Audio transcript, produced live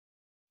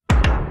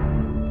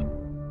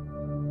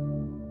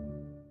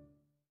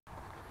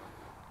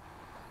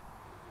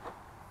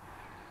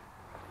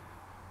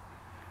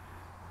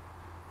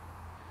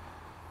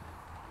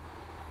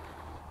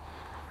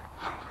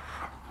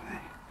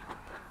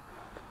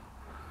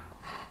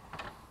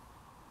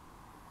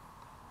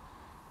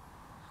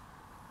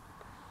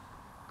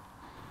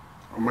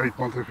made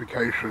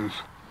modifications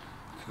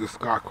to the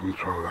sky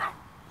controller.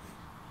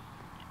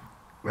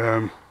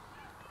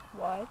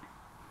 Why?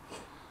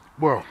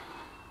 Well,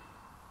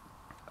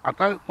 I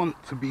don't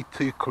want to be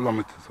 2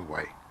 kilometers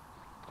away,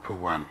 for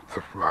one,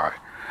 to fly.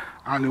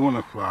 I only want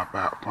to fly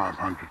about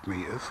 500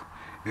 meters,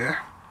 yeah?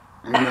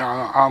 And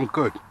I'm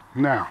good.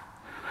 Now,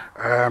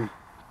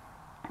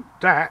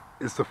 that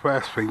is the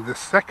first thing. The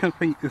second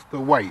thing is the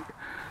weight.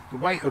 The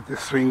weight of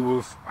this thing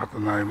was, I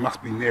don't know,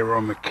 must be near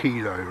on the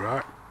kilo,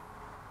 right?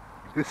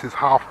 This is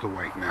half the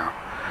weight now,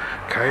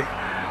 okay?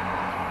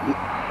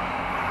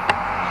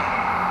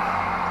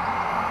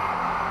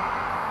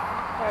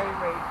 Very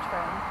rude,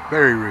 Trent.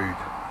 Very rude.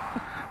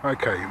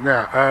 Okay,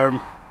 now,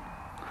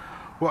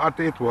 what I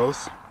did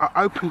was, I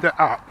opened it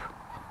up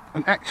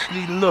and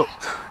actually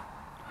looked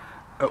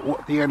at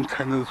what the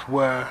antennas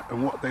were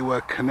and what they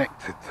were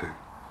connected to.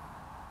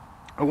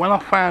 And when I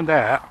found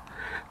out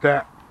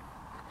that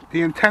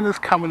the antennas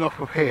coming off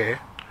of here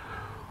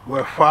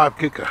were 5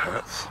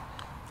 gigahertz,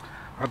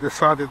 I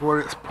decided, well,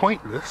 it's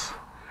pointless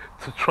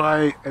to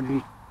try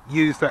and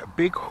use that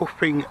big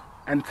hoofing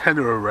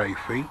antenna array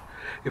thing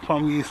if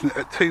I'm using it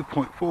at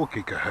 2.4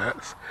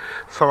 gigahertz.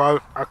 So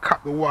I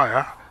cut the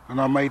wire and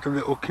I made a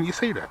little, can you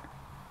see that?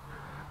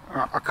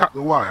 I cut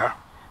the wire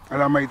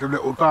and I made a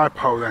little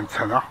dipole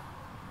antenna.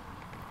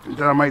 And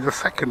then I made a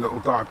second little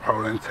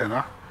dipole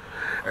antenna,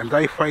 and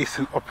they face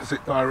in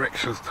opposite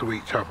directions to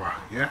each other,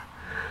 yeah?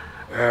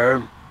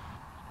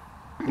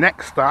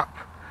 Next up,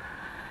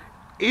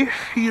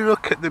 if you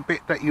look at the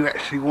bit that you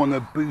actually want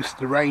to boost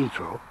the range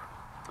of,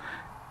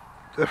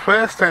 the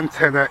first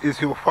antenna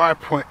is your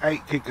 5.8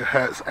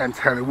 gigahertz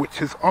antenna,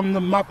 which is on the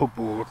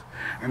motherboard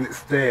and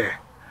it's there.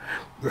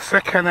 The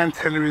second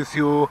antenna is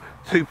your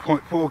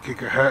 2.4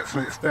 gigahertz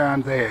and it's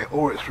down there,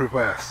 or it's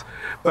reverse.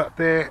 But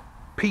they're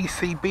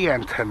PCB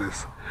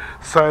antennas.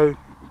 So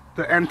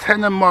the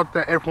antenna mod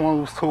that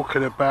everyone was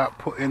talking about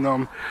putting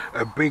on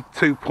a big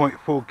 2.4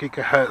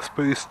 gigahertz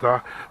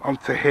booster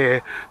onto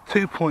here,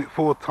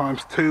 2.4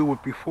 times 2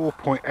 would be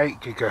 4.8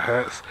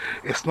 gigahertz.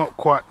 It's not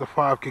quite the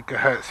 5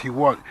 gigahertz you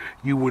want.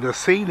 You would have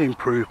seen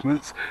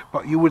improvements,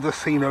 but you would have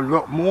seen a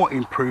lot more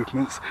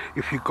improvements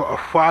if you got a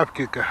 5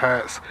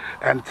 gigahertz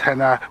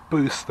antenna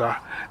booster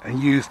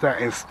and used that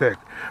instead.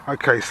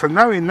 Okay, so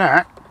knowing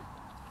that,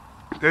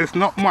 there's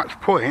not much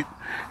point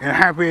in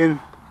having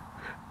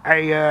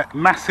a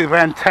massive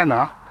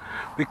antenna,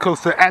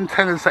 because the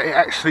antennas that it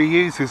actually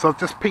uses are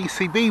just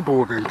PCB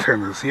board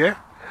antennas, yeah?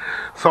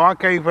 So I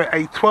gave it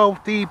a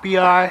 12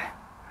 dBi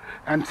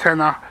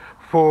antenna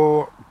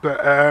for the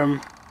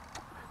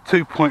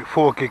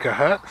 2.4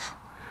 gigahertz,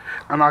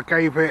 and I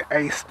gave it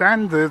a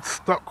standard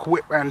stock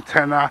whip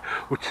antenna,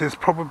 which is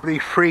probably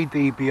 3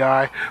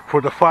 dBi for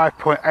the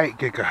 5.8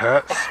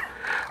 gigahertz.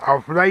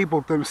 I've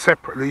labelled them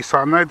separately, so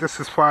I know this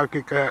is 5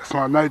 gigahertz and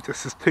I know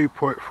this is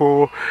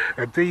 2.4,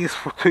 and these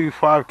for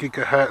 5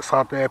 gigahertz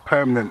are there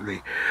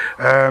permanently.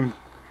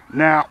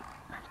 Now,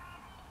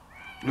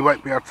 you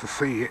won't be able to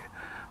see it.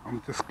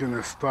 I'm just going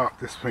to start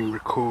this thing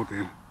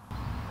recording.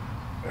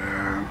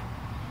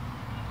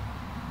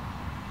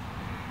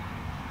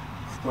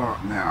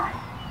 Start now.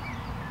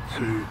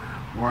 2,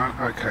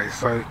 1. Okay,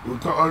 so we've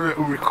got a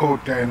little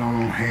record going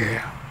on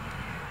here,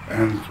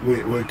 and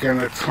we're going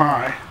to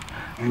try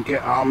and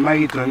get our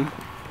Maiden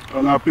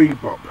on our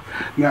Bebop.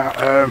 Now,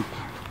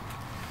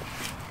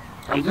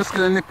 I'm just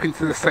going to nip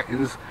into the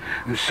settings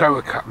and show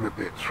a couple of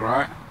bits,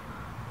 right?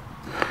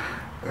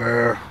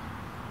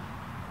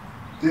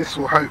 This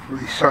will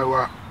hopefully show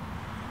up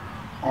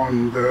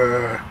on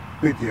the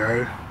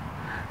video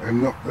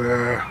and not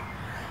the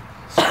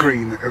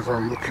screen as I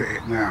look at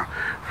it now.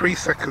 3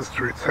 seconds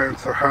to return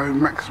to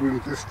home. Maximum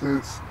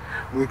distance,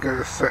 we're going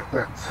to set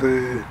that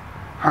to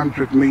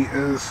 100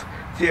 meters.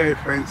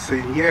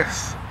 Geofencing,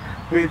 yes.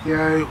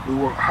 Video, we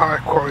want high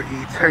quality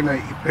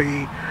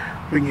 1080p,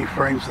 bringing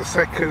frames a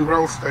second.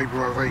 Roll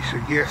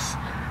stabilization, yes.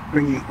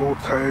 Bringing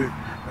auto.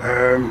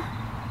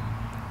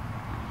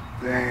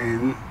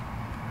 Then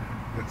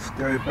let's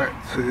go back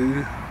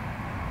to,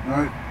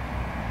 no.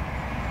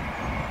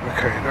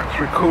 Okay, that's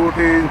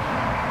recording.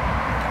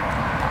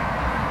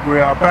 We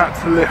are about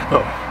to lift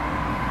off.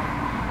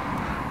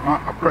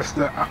 Right, I press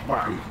the up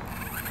button.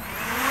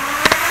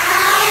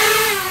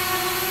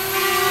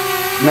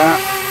 Now,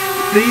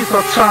 these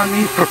are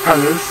Chinese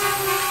propellers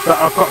that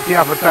I got the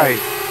other day.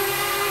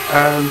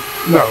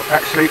 No,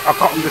 actually, I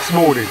got them this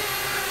morning.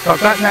 So I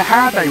don't know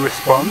how they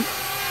respond,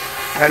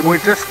 and we're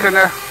just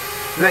gonna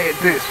let it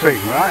do its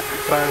thing, right?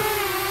 So,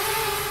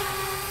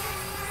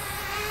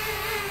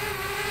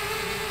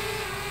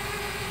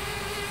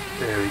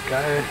 there we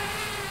go.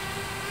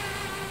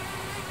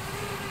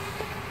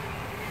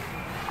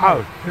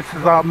 Oh, this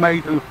is our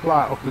maiden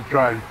flight of the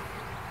drone.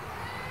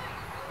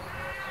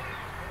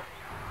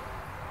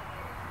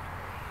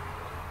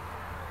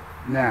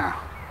 Now,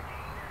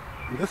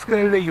 I'm just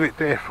going to leave it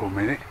there for a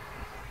minute.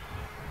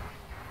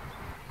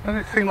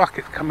 Doesn't it seem like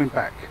it's coming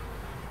back?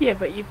 Yeah,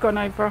 but you've gone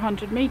over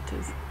 100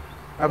 meters.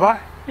 Have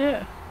I?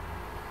 Yeah,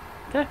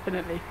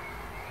 definitely.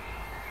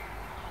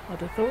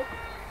 I'd have thought.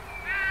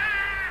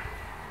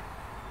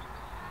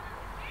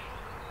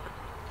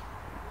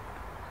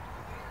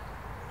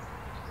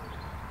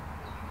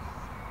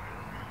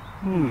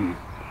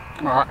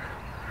 Alright.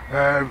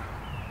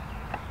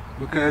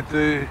 We're going to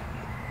do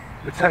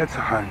return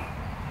to home.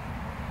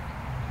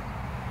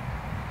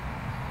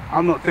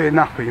 I'm not doing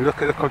nothing.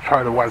 Look at the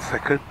controller 1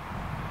 second.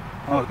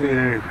 I'm not doing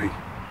anything.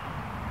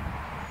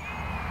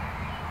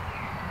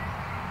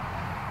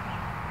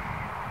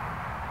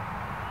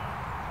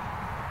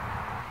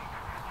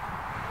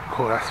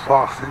 Cool, that's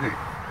fast, isn't it?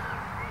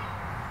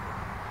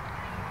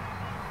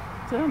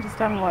 I don't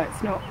understand why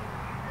it's not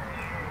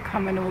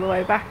coming all the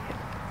way back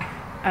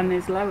and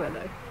is lower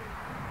though.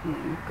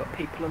 We've got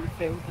people on the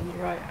field on the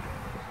right.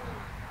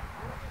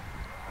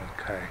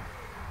 Okay.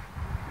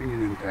 Bringing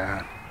him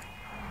down.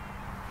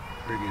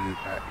 Bringing him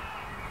back.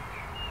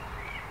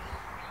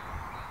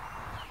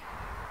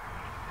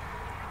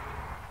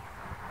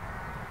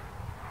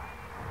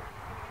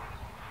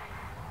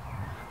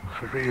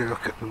 If we really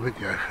look at the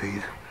video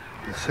feed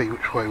and see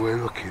which way we're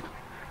looking.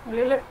 Well,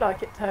 it looked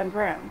like it turned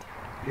round.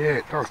 Yeah,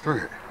 it does,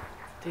 doesn't it?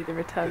 Do the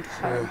return to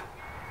home.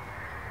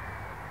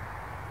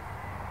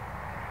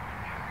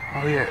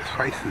 Oh yeah, it's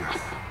facing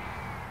us.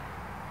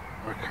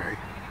 Okay.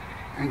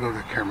 Angle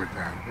the camera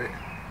down a bit.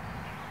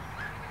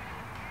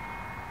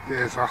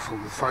 There's us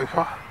on the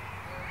sofa.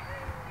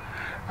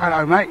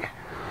 Hello, mate.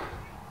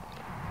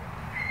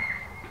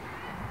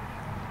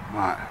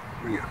 Right,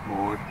 bring it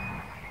forward.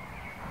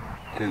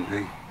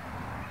 Gently.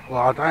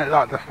 Well, I don't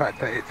like the fact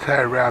that it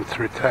turned around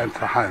to return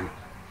to home.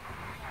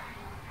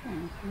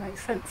 It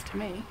makes sense to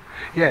me.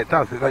 Yeah, it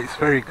does. It makes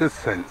very good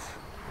sense.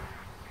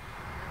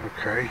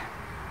 Okay.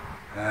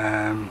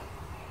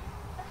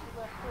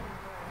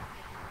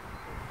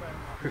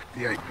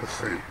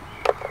 58%.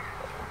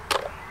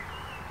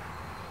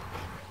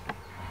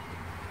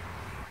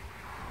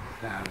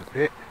 Down a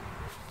bit.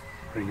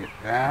 Bring it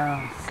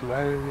down.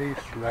 Slowly,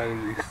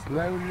 slowly,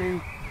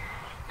 slowly.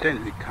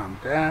 Gently come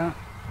down.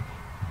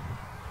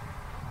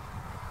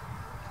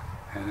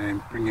 And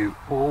then bring it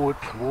forward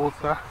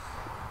towards us.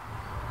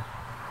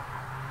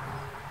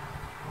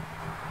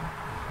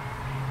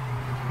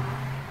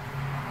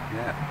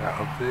 Yeah,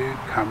 that'll do.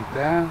 Come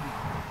down.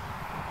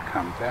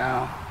 Come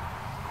down.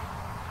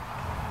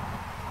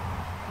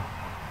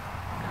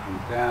 Come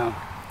down.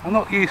 I'm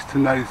not used to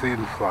nose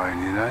in flying,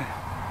 you know.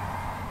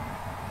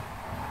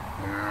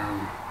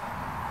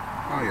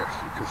 Oh yes,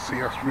 you can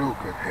see us real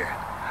good here.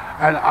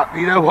 And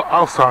you know what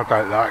else I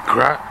don't like,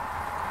 crap?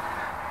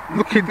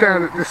 Looking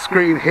down at the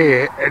screen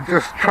here and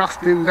just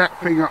trusting that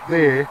thing up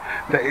there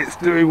that it's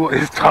doing what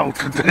it's told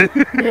to do.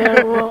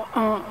 Yeah, well,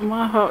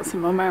 my heart's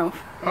in my mouth.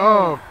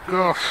 Oh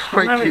gosh,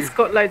 thank you. I know it's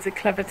got loads of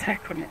clever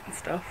tech on it and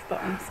stuff,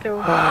 but I'm still...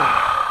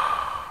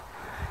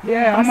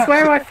 Yeah, I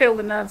swear I feel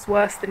the nerves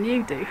worse than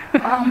you do.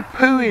 I'm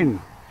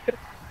pooing.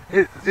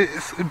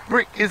 It's the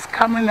brick is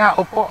coming out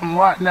of bottom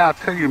right now, I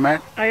tell you,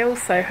 man. I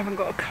also haven't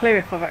got a clue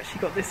if I've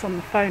actually got this on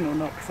the phone or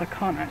not, because I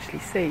can't actually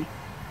see.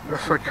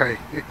 That's okay,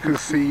 it can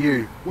see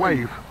you.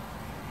 Wave.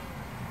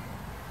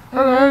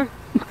 Hello,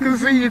 I can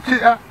see you too.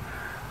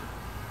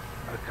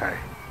 Okay.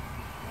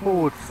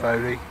 Forward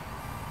slowly.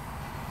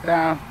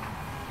 Down,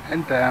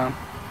 and down,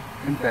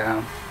 and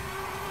down.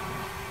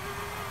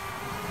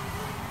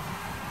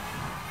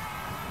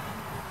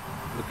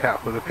 Look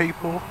out for the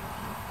people.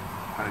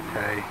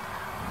 Okay.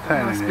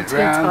 Turning it tea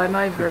round. time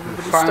over,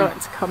 everybody's starting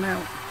to come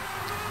out.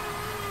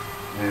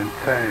 And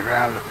turn it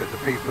around, look at the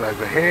people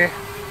over here.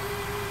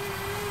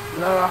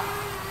 Lower.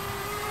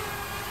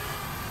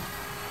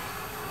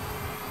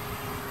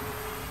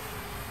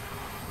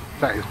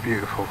 That is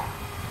beautiful.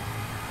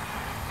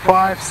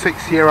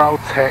 5-6-year-old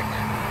tech.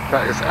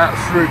 That is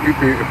absolutely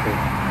beautiful.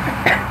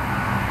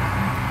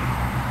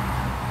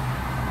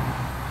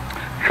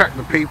 Track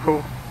the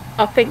people.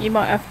 I think you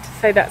might have to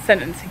say that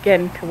sentence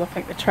again, because I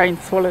think the train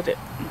swallowed it.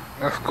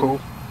 That's cool.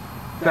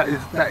 That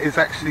is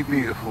actually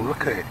beautiful.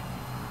 Look at it.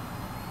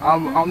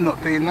 I'm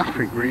not doing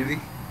nothing really.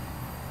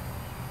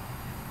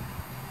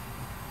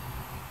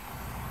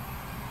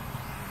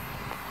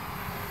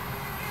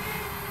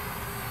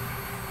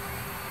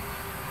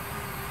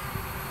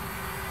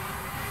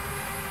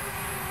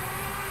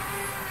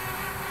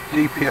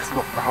 GPS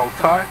locked the whole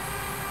time.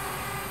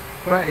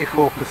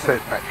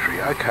 34%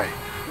 battery. Okay,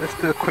 let's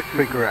do a quick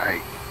figure at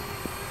 8.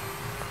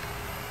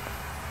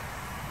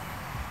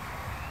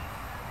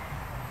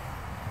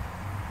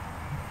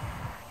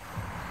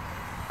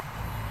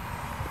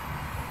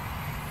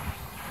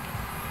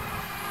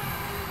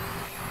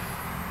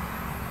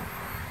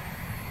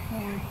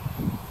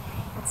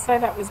 I'd say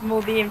that was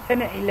more the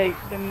infinity loop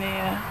than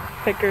the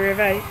figure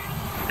of 8.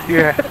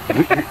 Yeah,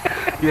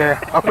 yeah,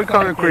 I think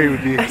I agree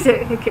with you. I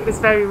don't think it was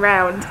very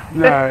round.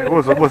 No, it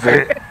wasn't, was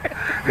it?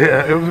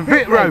 Yeah, it was a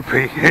bit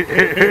ropey.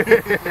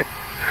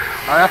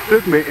 I have to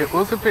admit, it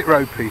was a bit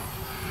ropey.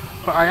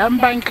 But I am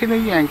banking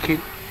and yanking.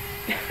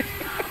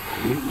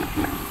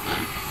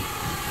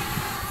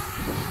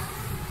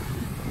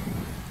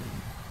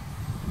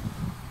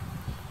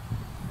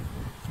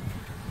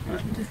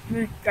 I'm just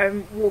going to go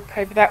and walk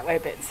over that way a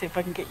bit and see if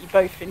I can get you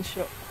both in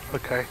shot.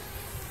 Okay.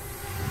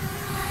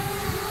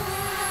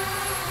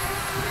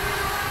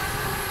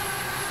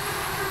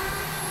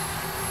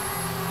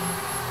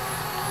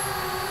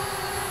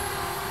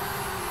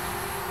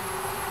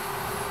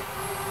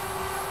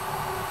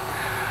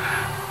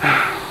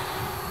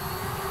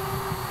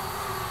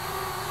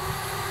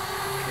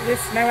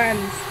 This no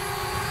ends.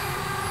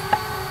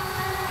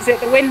 Is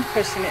it the wind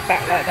pushing it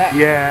back like that?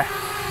 Yeah.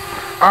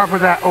 Either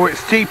that or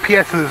its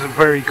GPS isn't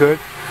very good,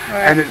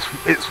 Right. and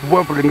it's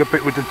wobbling a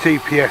bit with the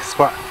GPS,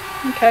 but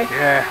okay.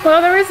 yeah.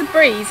 Well, there is a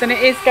breeze and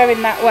it is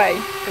going that way,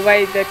 the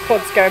way the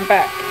quad's going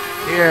back.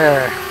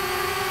 Yeah.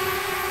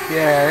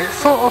 Yeah, it's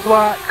sort of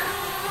like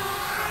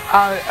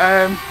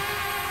I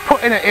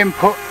put in an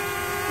input,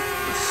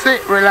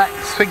 sit, relax,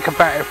 think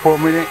about it for a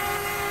minute.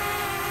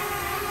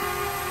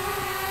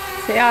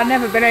 See, I've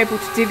never been able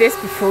to do this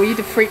before, you'd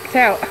have freaked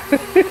out.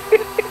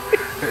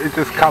 It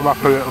just come up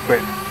a little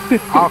bit.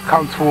 I'll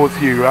come towards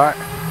you, right?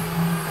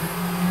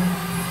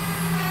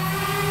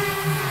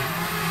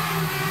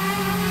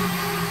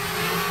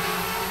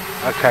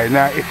 Okay,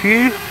 now if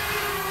you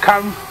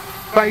come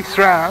face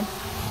round,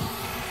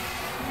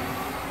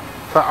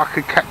 so I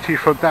can catch you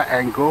from that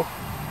angle.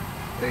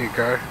 There you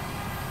go.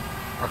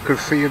 I can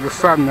see you in the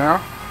sun now.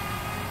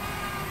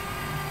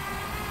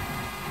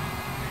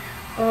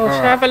 Oh,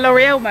 should I have a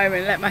L'Oreal moment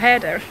and let my hair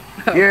down?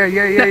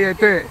 Yeah,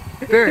 do it.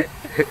 Do it.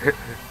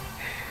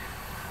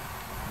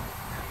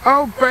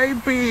 Oh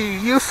baby,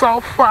 you're so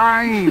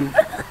fine.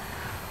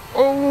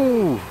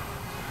 Oh.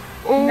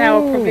 Oh. Now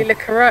I'll probably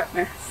look a right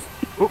mess.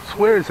 Oops,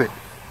 where is it?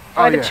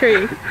 By the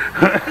tree.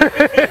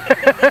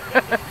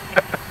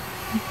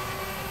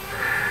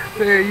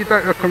 Yeah, you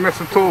don't look a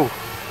mess at all.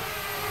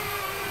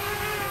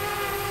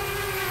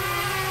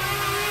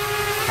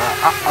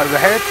 Up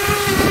overhead.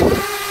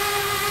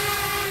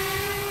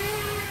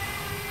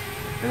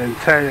 And then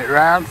turn it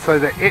round so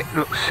that it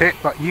looks shit,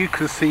 but you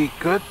can see it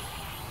good.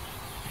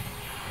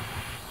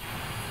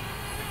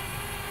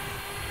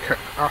 Check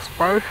us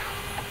both.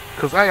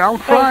 Because hey, I'm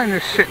flying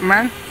this shit,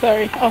 man.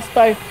 Sorry, us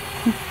both.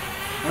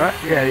 Huh?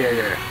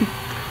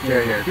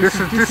 Yeah. This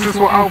is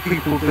what old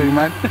people do,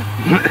 man.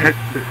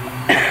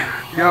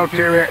 The old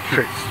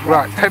geriatrics.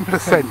 Right,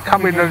 10%.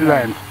 Come in and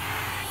land.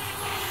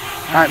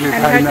 Ain't me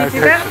And paying how no do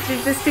you do that? attention. Do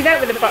you just do that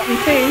with a button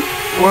too?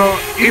 Well,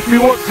 if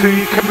you want to,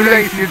 you can be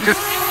lazy and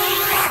just...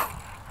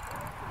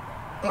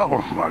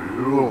 Oh my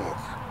lord.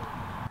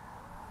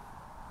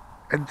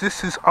 And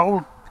this is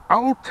old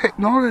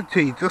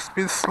technology, just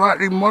been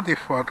slightly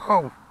modified.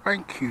 Oh,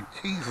 thank you,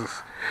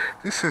 Jesus.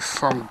 This is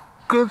some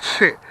good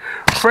shit.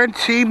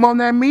 Frenchie,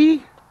 mon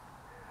ami.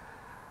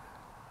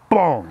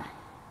 Boom.